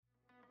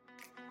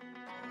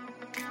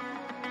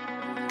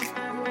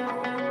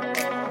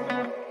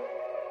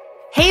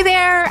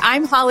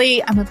I'm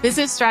Holly. I'm a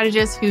business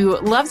strategist who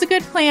loves a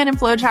good plan and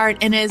flowchart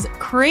and is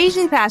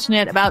crazy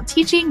passionate about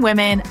teaching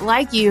women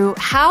like you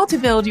how to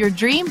build your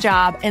dream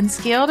job and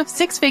scale to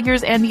six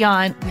figures and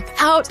beyond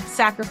without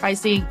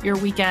sacrificing your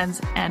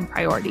weekends and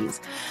priorities.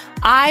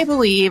 I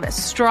believe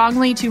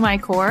strongly to my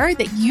core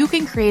that you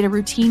can create a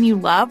routine you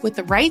love with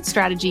the right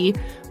strategy,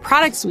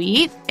 product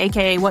suite,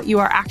 aka what you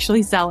are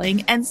actually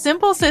selling, and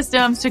simple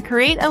systems to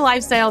create a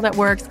lifestyle that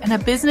works and a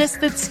business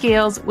that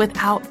scales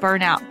without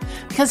burnout.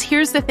 Because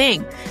here's the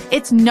thing,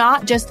 it's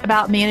not just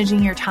about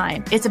managing your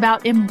time. It's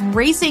about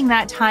embracing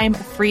that time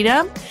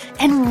freedom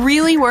and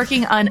really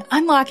working on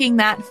unlocking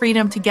that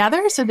freedom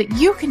together so that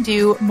you can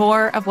do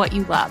more of what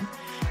you love.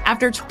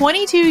 After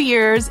 22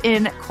 years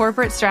in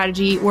corporate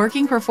strategy,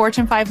 working for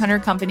Fortune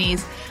 500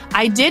 companies,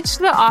 I ditched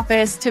the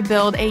office to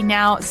build a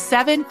now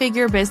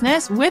seven-figure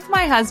business with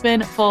my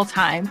husband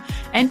full-time.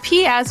 And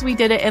P.S., we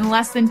did it in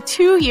less than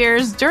 2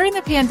 years during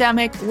the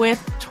pandemic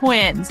with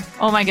twins.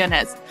 Oh my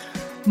goodness.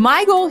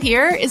 My goal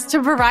here is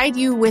to provide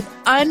you with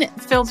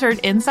unfiltered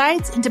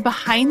insights into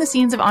behind the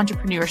scenes of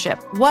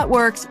entrepreneurship, what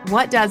works,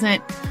 what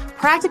doesn't,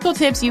 practical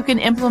tips you can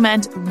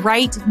implement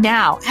right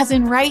now, as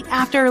in right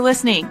after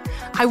listening.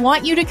 I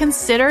want you to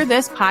consider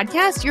this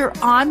podcast your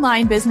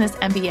online business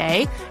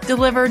MBA,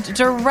 delivered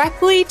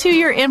directly to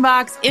your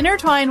inbox,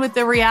 intertwined with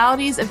the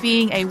realities of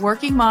being a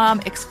working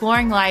mom,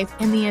 exploring life,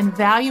 and the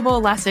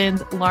invaluable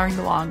lessons learned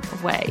along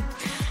the way.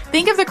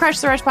 Think of the Crush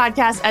the Rush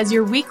podcast as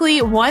your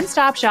weekly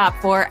one-stop shop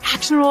for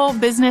actionable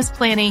business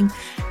planning,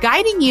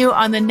 guiding you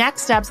on the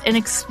next steps and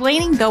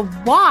explaining the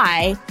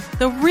why,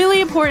 the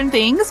really important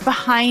things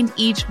behind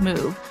each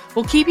move.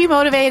 We'll keep you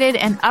motivated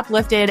and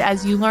uplifted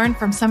as you learn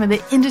from some of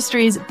the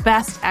industry's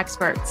best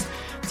experts.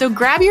 So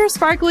grab your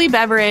sparkly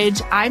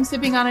beverage, I'm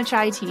sipping on a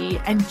chai tea,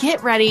 and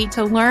get ready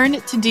to learn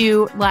to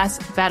do less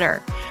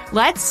better.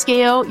 Let's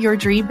scale your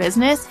dream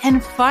business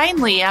and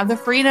finally have the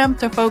freedom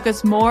to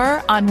focus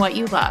more on what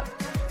you love.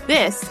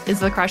 This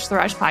is the Crush the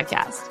Rush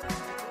podcast.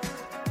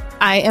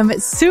 I am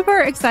super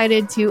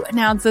excited to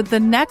announce that the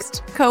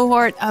next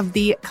cohort of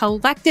the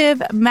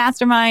Collective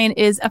Mastermind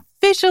is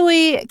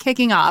officially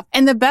kicking off.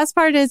 And the best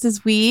part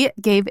is we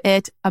gave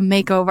it a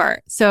makeover.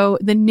 So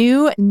the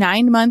new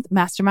 9-month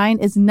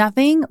mastermind is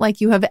nothing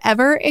like you have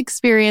ever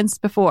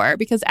experienced before,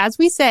 because as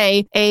we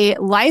say, a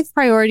life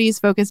priorities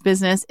focused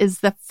business is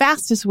the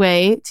fastest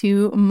way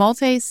to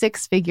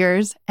multi-six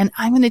figures. And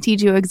I'm going to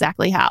teach you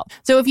exactly how.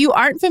 So if you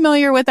aren't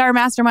familiar with our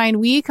mastermind,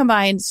 we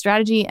combine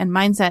strategy and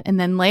mindset and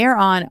then layer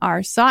on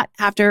our sought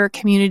after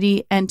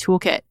community and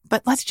toolkit.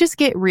 But let's just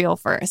get real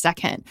for a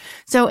second.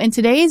 So in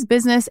today's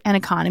business and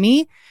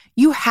economy,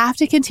 you have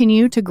to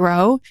continue to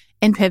grow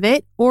and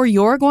pivot or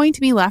you're going to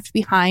be left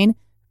behind,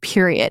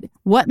 period.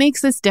 What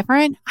makes this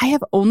different? I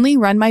have only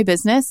run my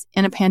business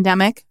in a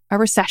pandemic, a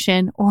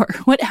recession, or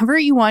whatever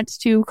you want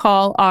to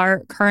call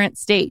our current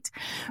state.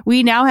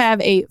 We now have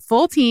a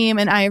full team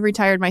and I have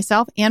retired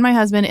myself and my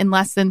husband in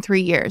less than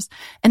 3 years.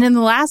 And in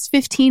the last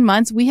 15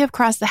 months, we have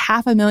crossed the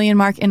 $500,000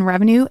 mark in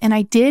revenue. And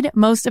I did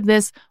most of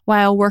this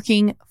while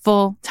working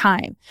full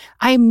time.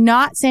 I am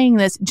not saying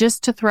this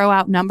just to throw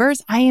out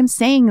numbers. I am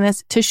saying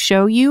this to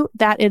show you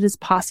that it is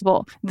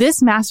possible.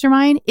 This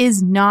mastermind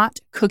is not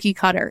cookie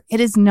cutter. It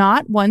is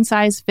not one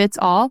size fits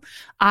all.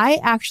 I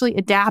actually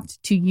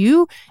adapt to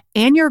you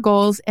and your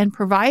goals and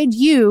provide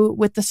you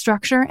with the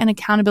structure and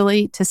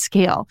accountability to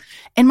scale.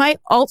 And my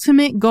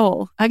ultimate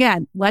goal,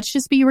 again, let's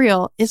just be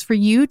real, is for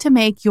you to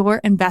make your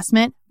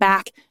investment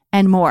back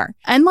and more.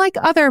 Unlike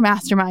other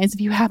masterminds, if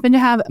you happen to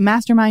have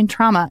mastermind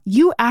trauma,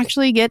 you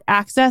actually get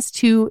access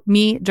to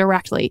me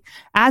directly.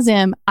 As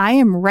in, I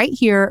am right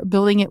here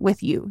building it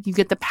with you. You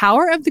get the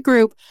power of the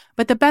group,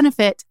 but the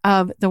benefit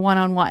of the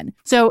one-on-one.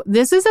 So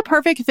this is a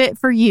perfect fit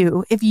for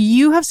you if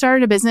you have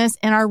started a business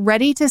and are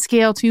ready to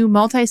scale to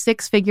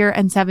multi-six figure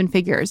and seven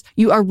figures.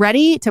 You are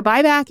ready to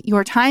buy back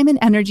your time and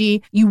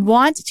energy. You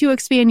want to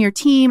expand your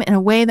team in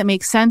a way that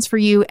makes sense for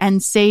you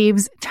and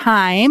saves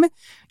time.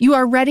 You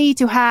are ready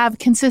to have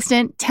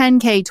consistent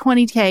 10K,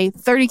 20K,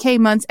 30K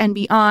months and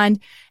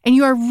beyond. And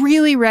you are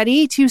really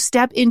ready to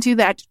step into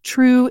that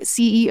true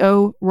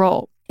CEO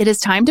role. It is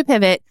time to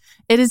pivot.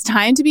 It is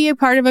time to be a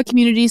part of a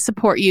community to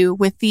support you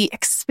with the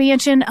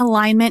expansion,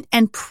 alignment,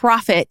 and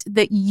profit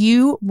that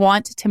you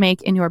want to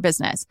make in your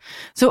business.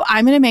 So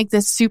I'm going to make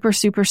this super,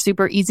 super,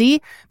 super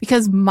easy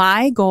because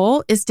my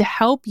goal is to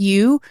help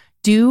you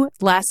do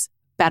less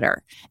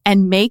better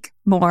and make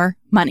more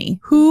money.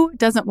 Who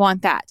doesn't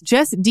want that?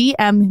 Just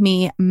DM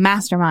me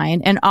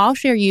mastermind and I'll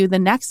share you the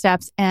next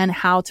steps and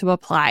how to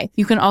apply.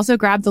 You can also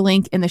grab the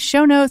link in the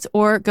show notes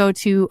or go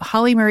to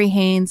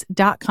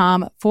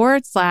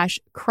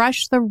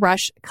hollymurrayhaynes.com/crush the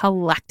rush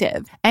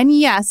collective. And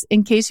yes,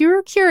 in case you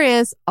were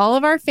curious, all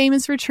of our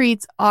famous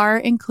retreats are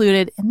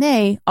included and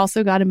they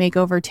also got a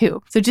makeover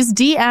too. So just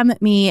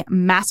DM me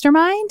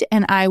mastermind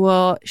and I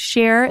will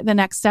share the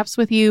next steps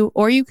with you,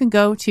 or you can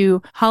go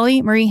to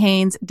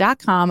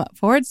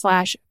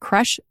hollymurrayhaynes.com/crush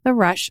the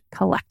rush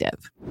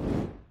collective.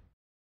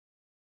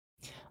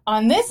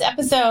 On this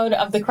episode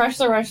of the Crush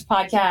the Rush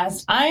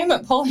podcast,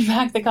 I'm pulling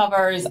back the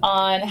covers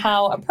on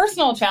how a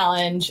personal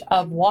challenge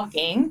of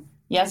walking,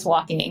 yes,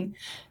 walking,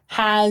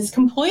 has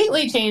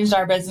completely changed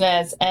our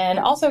business and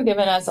also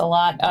given us a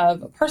lot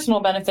of personal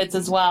benefits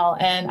as well.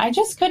 And I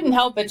just couldn't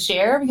help but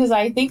share because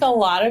I think a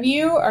lot of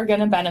you are going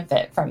to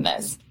benefit from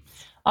this.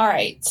 All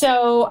right.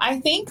 So I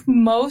think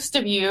most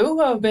of you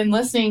who have been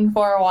listening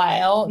for a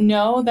while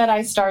know that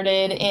I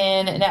started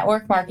in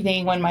network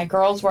marketing when my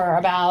girls were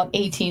about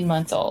 18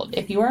 months old.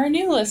 If you are a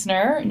new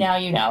listener, now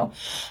you know.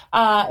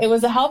 It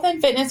was a health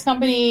and fitness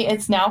company.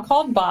 It's now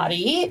called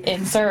Body.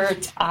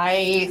 Insert,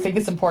 I think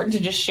it's important to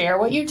just share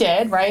what you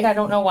did, right? I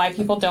don't know why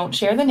people don't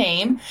share the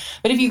name.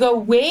 But if you go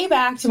way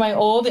back to my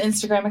old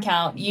Instagram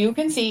account, you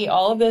can see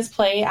all of this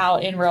play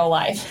out in real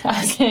life,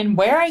 as in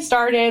where I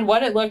started,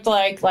 what it looked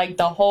like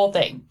the whole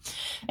thing.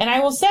 And I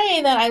will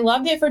say that I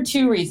loved it for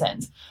two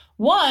reasons.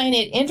 One,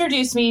 it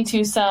introduced me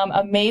to some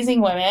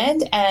amazing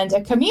women and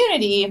a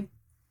community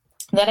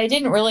that I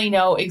didn't really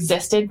know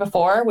existed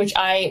before, which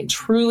I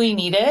truly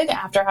needed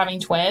after having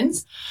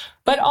twins.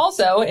 But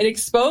also, it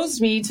exposed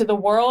me to the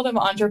world of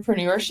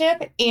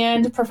entrepreneurship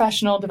and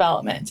professional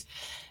development.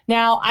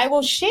 Now, I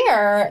will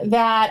share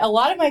that a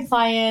lot of my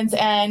clients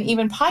and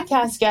even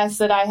podcast guests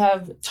that I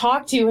have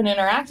talked to and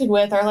interacted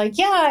with are like,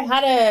 yeah, I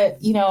had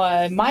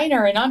a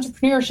minor in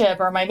entrepreneurship,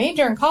 or my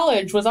major in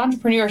college was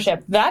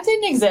entrepreneurship. That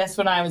didn't exist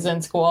when I was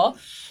in school.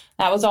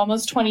 That was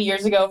almost 20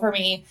 years ago for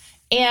me.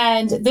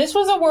 And this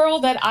was a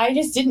world that I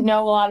just didn't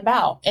know a lot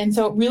about. And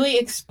so it really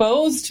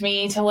exposed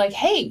me to like,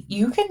 hey,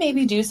 you can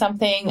maybe do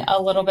something a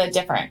little bit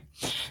different.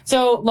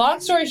 So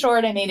long story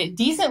short, I made it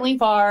decently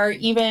far,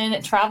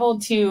 even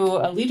traveled to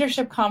a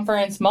leadership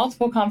conference,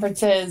 multiple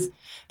conferences.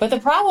 But the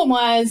problem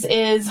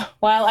is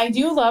while I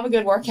do love a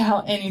good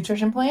workout and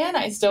nutrition plan,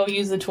 I still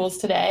use the tools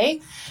today.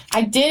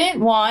 I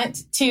didn't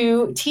want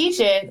to teach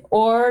it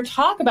or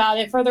talk about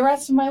it for the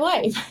rest of my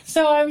life.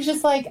 So I was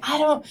just like,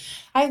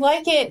 I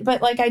like it,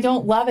 but like, I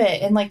don't love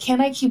it. And like,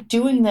 can I keep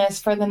doing this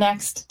for the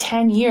next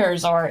 10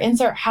 years or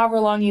insert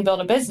however long you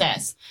build a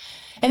business?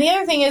 And the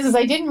other thing is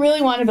I didn't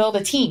really want to build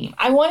a team.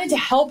 I wanted to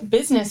help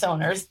business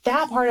owners.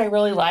 That part I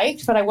really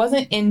liked, but I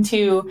wasn't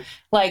into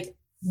like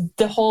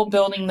the whole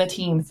building the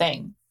team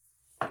thing.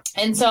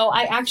 And so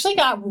I actually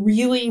got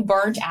really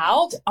burnt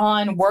out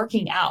on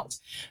working out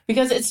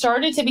because it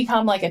started to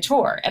become like a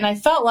chore. And I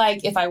felt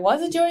like if I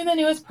wasn't doing the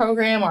newest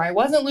program, or I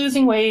wasn't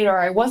losing weight, or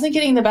I wasn't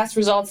getting the best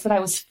results, that I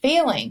was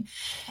failing.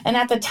 And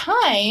at the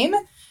time,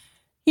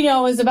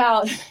 it was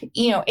about,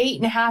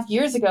 8.5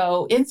 years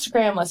ago,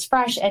 Instagram was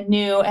fresh and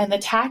new, and the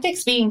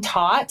tactics being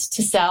taught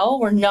to sell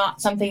were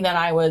not something that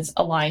I was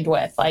aligned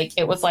with. Like,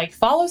 it was like,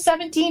 follow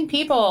 17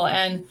 people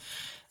and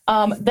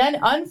then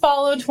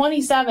unfollow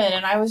 27.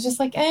 And I was just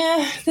like,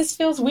 this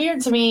feels weird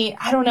to me.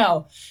 I don't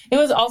know. It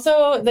was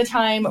also the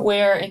time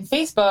where in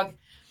Facebook,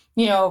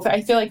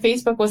 I feel like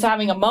Facebook was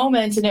having a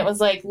moment, and it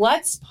was like,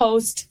 let's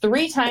post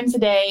 3 times a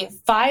day,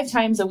 5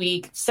 times a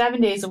week,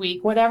 7 days a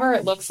week, whatever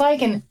it looks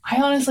like. And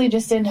I honestly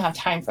just didn't have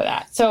time for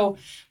that. So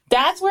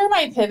that's where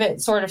my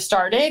pivot sort of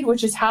started,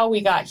 which is how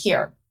we got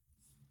here.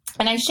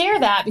 And I share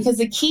that because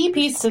the key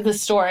piece to the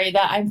story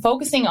that I'm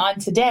focusing on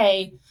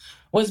today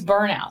was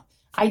burnout.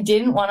 I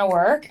didn't want to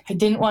work. I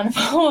didn't want to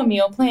follow a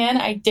meal plan.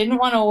 I didn't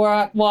want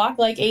to walk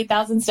like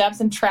 8,000 steps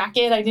and track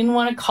it. I didn't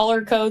want to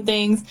color code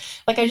things.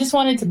 Like, I just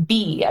wanted to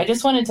be. I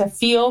just wanted to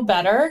feel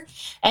better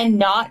and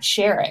not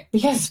share it,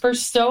 because for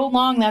so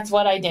long, that's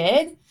what I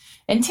did,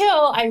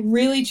 until I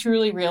really,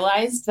 truly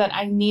realized that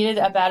I needed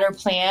a better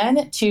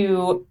plan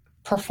to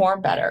perform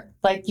better.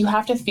 Like, you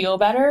have to feel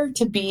better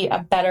to be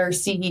a better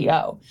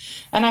CEO.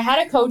 And I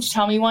had a coach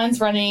tell me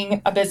once,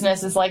 running a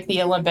business is like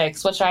the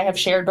Olympics, which I have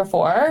shared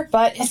before,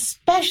 but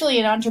especially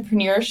in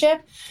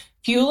entrepreneurship,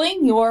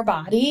 fueling your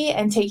body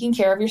and taking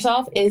care of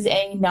yourself is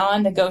a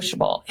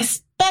non-negotiable,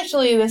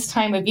 especially this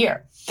time of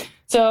year.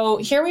 So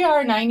here we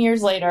are 9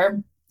 years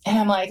later, and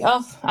I'm like,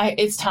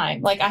 it's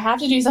time. Like, I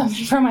have to do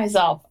something for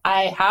myself.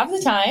 I have the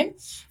time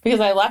because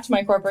I left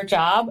my corporate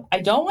job.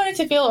 I don't want it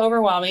to feel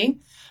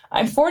overwhelming.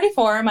 I'm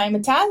 44. My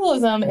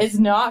metabolism is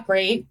not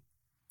great.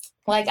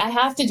 Like, I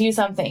have to do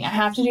something. I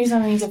have to do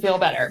something to feel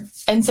better.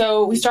 And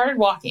so we started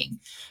walking.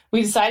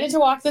 We decided to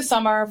walk this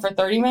summer for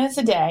 30 minutes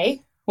a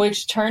day,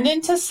 which turned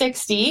into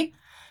 60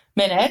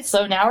 minutes.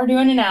 So now we're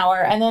doing an hour.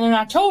 And then in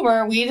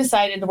October, we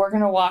decided we're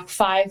going to walk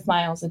 5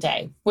 miles a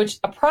day, which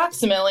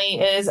approximately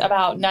is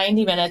about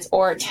 90 minutes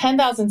or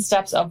 10,000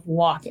 steps of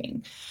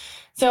walking.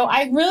 So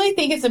I really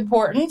think it's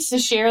important to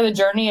share the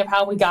journey of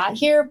how we got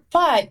here,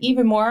 but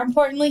even more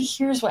importantly,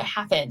 here's what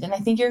happened. And I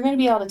think you're going to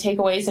be able to take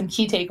away some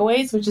key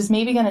takeaways, which is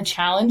maybe going to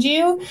challenge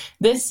you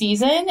this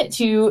season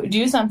to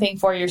do something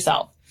for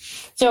yourself.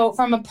 So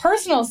from a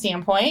personal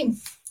standpoint,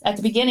 at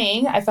the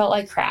beginning, I felt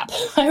like crap.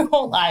 I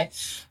won't lie.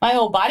 My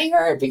whole body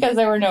hurt because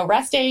there were no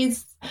rest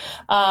days.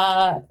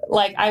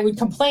 Like, I would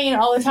complain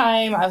all the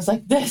time. I was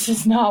like, this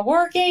is not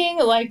working.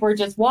 Like, we're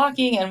just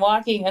walking and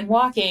walking and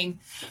walking.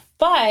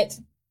 But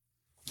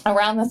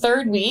around the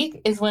 3rd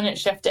week is when it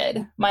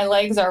shifted. My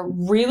legs are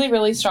really,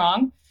 really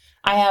strong.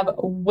 I have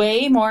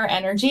way more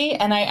energy,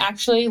 and I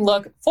actually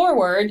look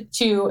forward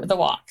to the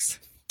walks.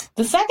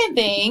 The second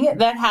thing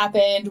that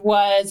happened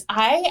was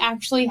I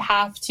actually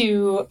have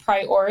to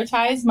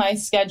prioritize my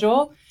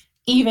schedule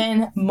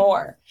even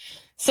more.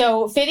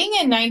 So fitting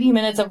in 90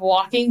 minutes of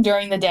walking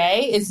during the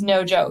day is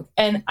no joke.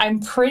 And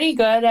I'm pretty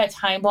good at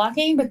time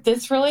blocking, but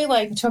this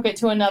really took it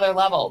to another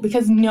level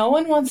because no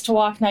one wants to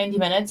walk 90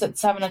 minutes at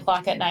 7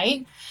 o'clock at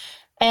night.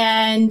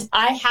 And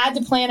I had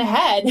to plan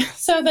ahead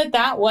so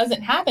that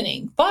wasn't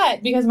happening.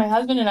 But because my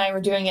husband and I were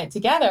doing it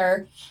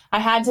together, I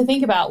had to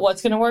think about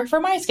what's going to work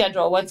for my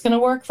schedule, what's going to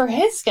work for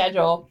his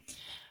schedule.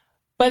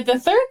 But the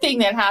third thing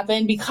that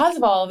happened because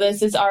of all of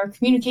this is our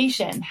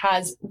communication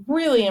has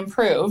really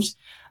improved.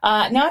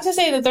 Not to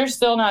say that there's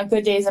still not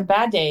good days and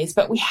bad days,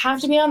 but we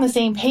have to be on the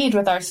same page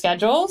with our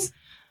schedules.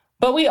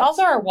 But we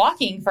also are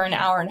walking for an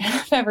hour and a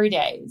half every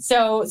day.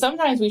 So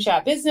sometimes we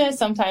chat business,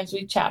 sometimes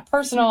we chat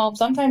personal,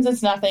 sometimes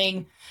it's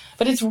nothing.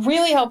 But it's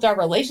really helped our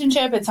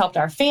relationship, it's helped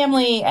our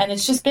family, and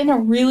it's just been a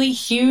really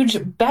huge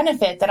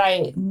benefit that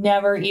I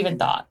never even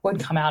thought would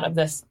come out of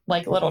this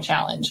little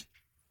challenge.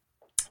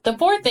 The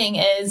fourth thing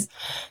is,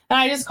 and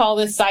I just call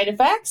this side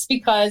effects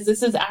because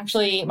this is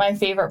actually my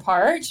favorite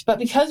part, but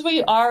because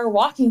we are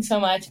walking so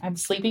much, I'm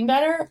sleeping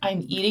better,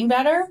 I'm eating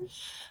better.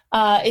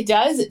 It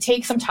does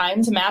take some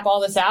time to map all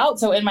this out.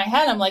 So in my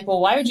head, I'm like, well,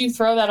 why would you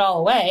throw that all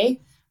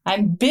away?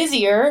 I'm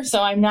busier,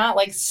 so I'm not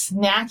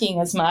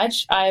snacking as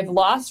much. I've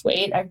lost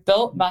weight, I've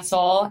built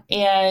muscle,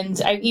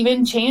 and I've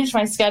even changed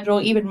my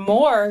schedule even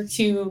more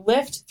to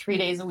lift 3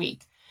 days a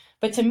week.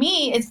 But to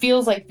me, it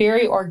feels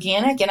very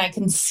organic and I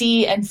can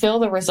see and feel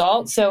the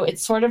results. So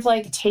it's sort of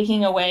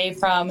taking away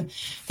from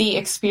the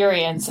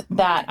experience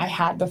that I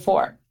had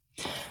before.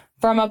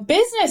 From a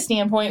business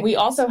standpoint, we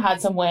also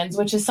had some wins,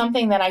 which is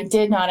something that I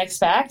did not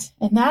expect.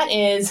 And that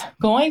is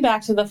going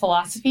back to the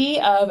philosophy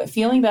of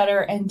feeling better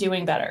and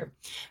doing better.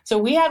 So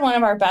we had one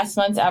of our best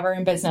months ever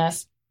in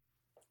business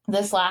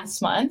this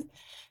last month.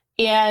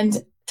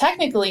 And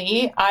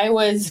technically, I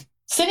was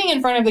sitting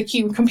in front of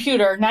the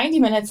computer 90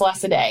 minutes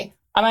less a day.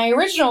 My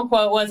original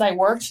quote was I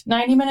worked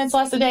 90 minutes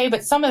less a day,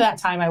 but some of that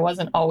time I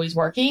wasn't always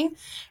working.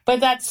 But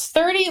that's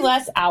 30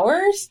 less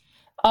hours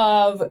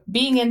of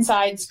being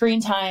inside, screen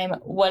time,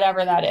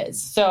 whatever that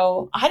is.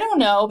 So I don't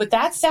know, but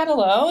that stat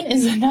alone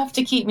is enough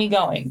to keep me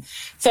going.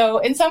 So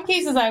in some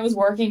cases I was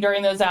working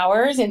during those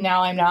hours and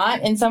now I'm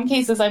not. In some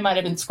cases I might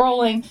have been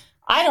scrolling.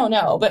 I don't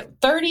know, but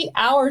 30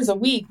 hours a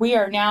week, we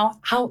are now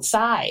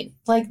outside.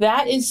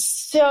 That is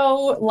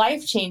so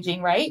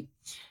life-changing, right?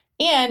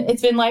 And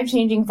it's been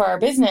life-changing for our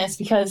business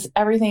because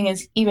everything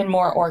is even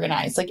more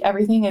organized.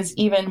 Everything is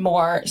even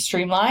more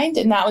streamlined.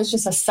 And that was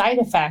just a side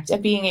effect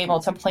of being able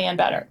to plan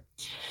better.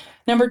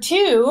 Number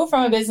two,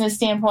 from a business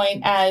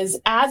standpoint, as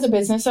a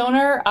business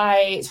owner,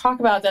 I talk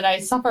about that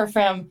I suffer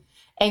from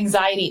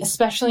anxiety,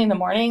 especially in the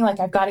morning.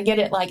 I've got to get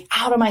it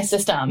out of my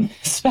system,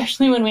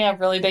 especially when we have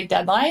really big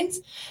deadlines.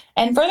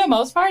 And for the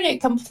most part,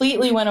 it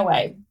completely went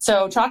away.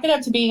 So chalk it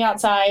up to being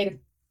outside,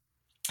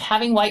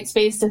 having white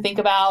space to think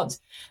about,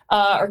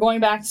 or going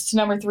back to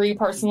number three,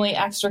 personally,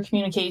 extra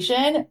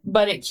communication,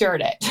 but it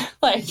cured it.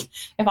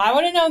 If I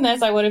would have known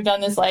this, I would have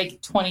done this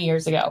 20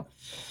 years ago.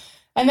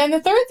 And then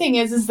the third thing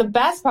is the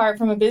best part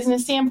from a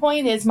business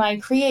standpoint is my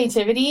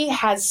creativity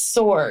has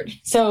soared.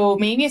 So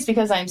maybe it's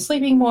because I'm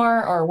sleeping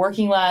more or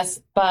working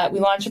less, but we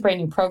launched a brand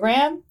new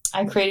program.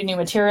 I created new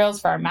materials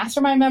for our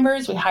mastermind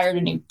members. We hired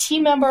a new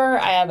team member.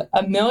 I have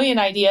a million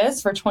ideas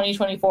for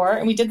 2024,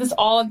 and we did this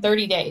all in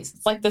 30 days.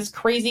 It's this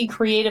crazy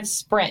creative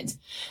sprint.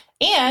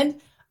 And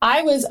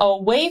I was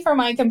away from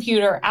my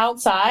computer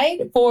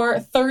outside for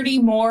 30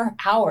 more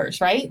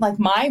hours, right?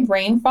 My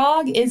brain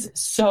fog is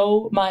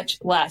so much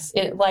less.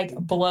 It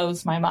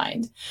blows my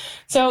mind.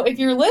 So if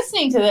you're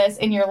listening to this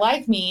and you're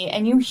like me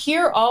and you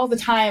hear all the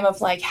time of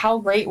how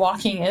great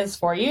walking is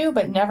for you,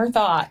 but never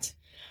thought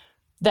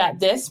that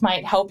this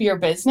might help your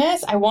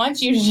business, I want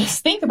you to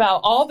just think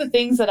about all the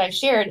things that I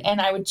shared.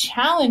 And I would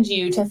challenge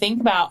you to think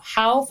about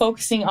how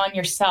focusing on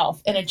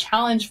yourself and a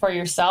challenge for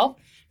yourself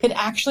could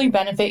actually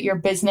benefit your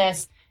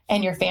business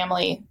and your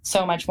family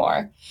so much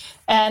more.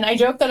 And I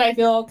joke that I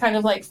feel kind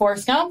of like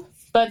Forrest Gump,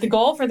 but the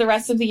goal for the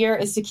rest of the year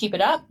is to keep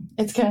it up.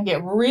 It's going to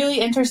get really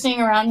interesting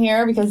around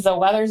here because the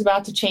weather's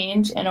about to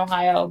change in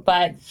Ohio.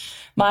 But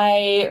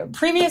my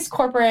previous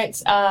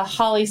corporate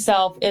Holly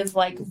self is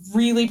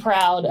really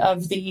proud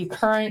of the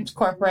current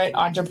corporate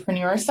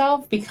entrepreneur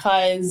self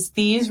because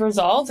these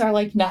results are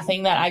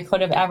nothing that I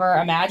could have ever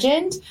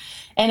imagined.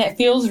 And it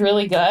feels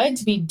really good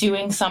to be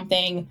doing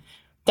something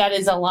that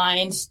is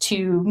aligned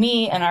to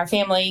me and our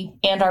family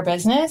and our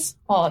business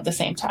all at the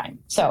same time.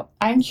 So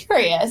I'm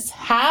curious,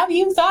 have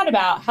you thought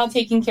about how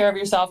taking care of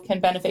yourself can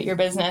benefit your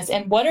business?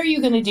 And what are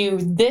you going to do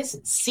this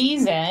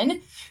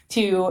season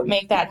to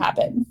make that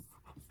happen?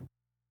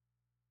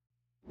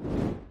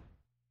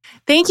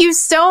 Thank you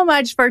so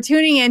much for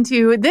tuning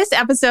into this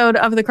episode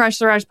of the Crush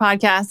the Rush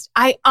podcast.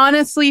 I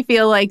honestly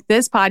feel like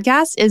this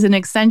podcast is an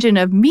extension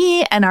of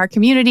me and our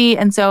community.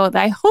 And so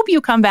I hope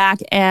you come back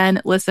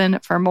and listen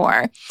for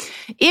more.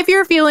 If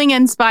you're feeling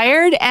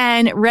inspired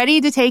and ready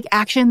to take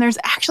action, there's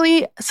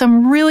actually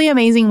some really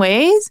amazing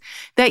ways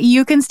that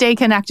you can stay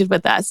connected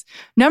with us.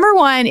 Number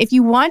one, if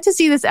you want to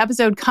see this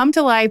episode come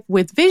to life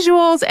with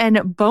visuals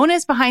and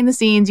bonus behind the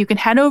scenes, you can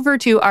head over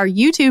to our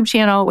YouTube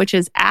channel, which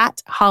is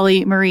at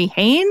Holly Marie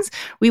Haynes.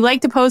 We like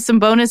to post some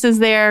bonuses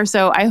there,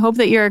 so I hope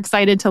that you're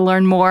excited to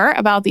learn more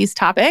about these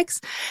topics.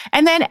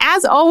 And then,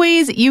 as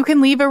always, you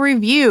can leave a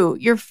review.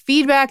 Your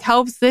feedback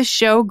helps this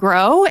show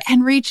grow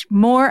and reach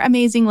more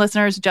amazing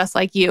listeners just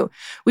like you.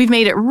 We've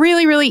made it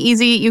really, really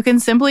easy. You can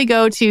simply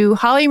go to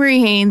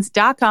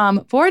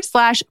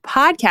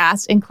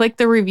hollymariehaynes.com/podcast and click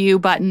the review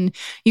button.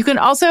 You can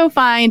also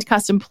find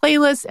custom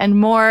playlists and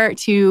more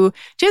to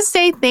just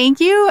say thank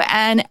you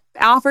and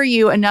offer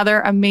you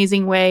another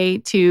amazing way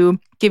to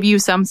give you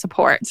some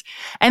support.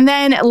 And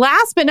then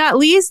last but not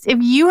least, if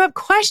you have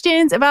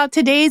questions about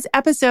today's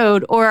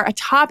episode or a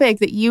topic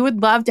that you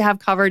would love to have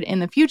covered in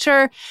the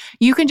future,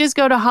 you can just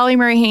go to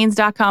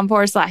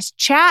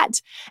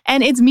hollymariehaynes.com/chat.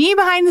 And it's me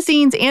behind the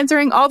scenes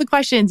answering all the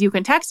questions. You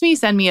can text me,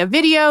 send me a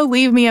video,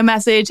 leave me a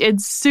message.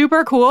 It's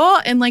super cool.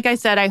 And like I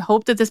said, I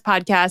hope that this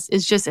podcast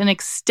is just an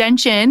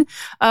extension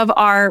of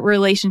our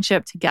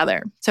relationship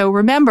together. So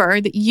remember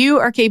that you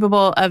are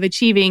capable of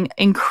achieving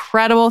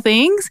incredible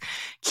things.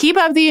 Keep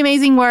up the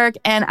amazing work,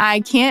 and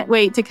I can't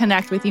wait to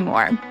connect with you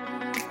more.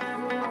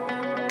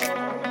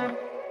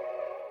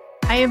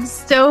 I am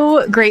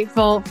so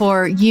grateful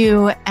for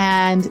you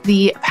and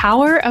the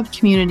power of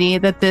community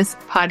that this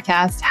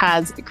podcast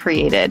has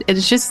created. It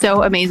is just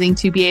so amazing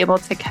to be able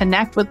to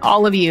connect with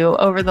all of you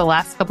over the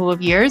last couple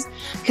of years,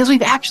 because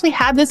we've actually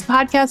had this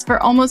podcast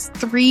for almost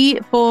 3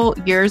 full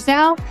years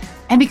now.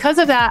 And because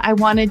of that, I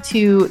wanted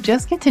to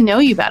just get to know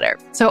you better.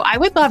 So I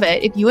would love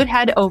it if you would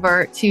head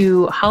over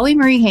to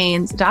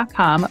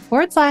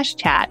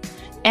hollymariehaynes.com/chat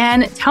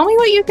and tell me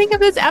what you think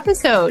of this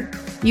episode.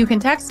 You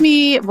can text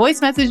me,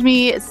 voice message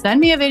me,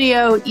 send me a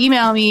video,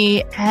 email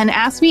me, and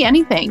ask me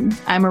anything.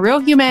 I'm a real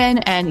human,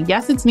 and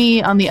yes, it's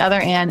me on the other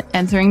end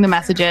answering the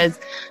messages.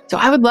 So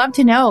I would love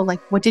to know,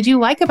 what did you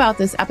like about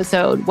this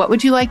episode? What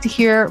would you like to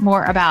hear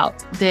more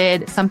about?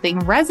 Did something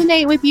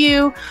resonate with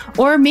you?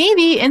 Or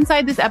maybe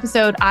inside this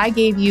episode, I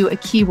gave you a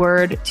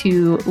keyword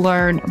to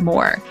learn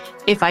more.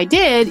 If I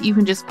did, you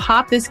can just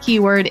pop this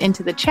keyword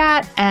into the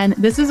chat, and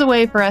this is a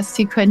way for us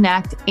to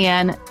connect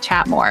and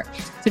chat more.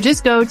 So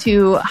just go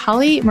to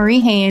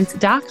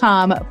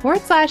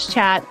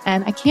hollymariehaynes.com/chat,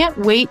 and I can't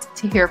wait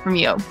to hear from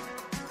you.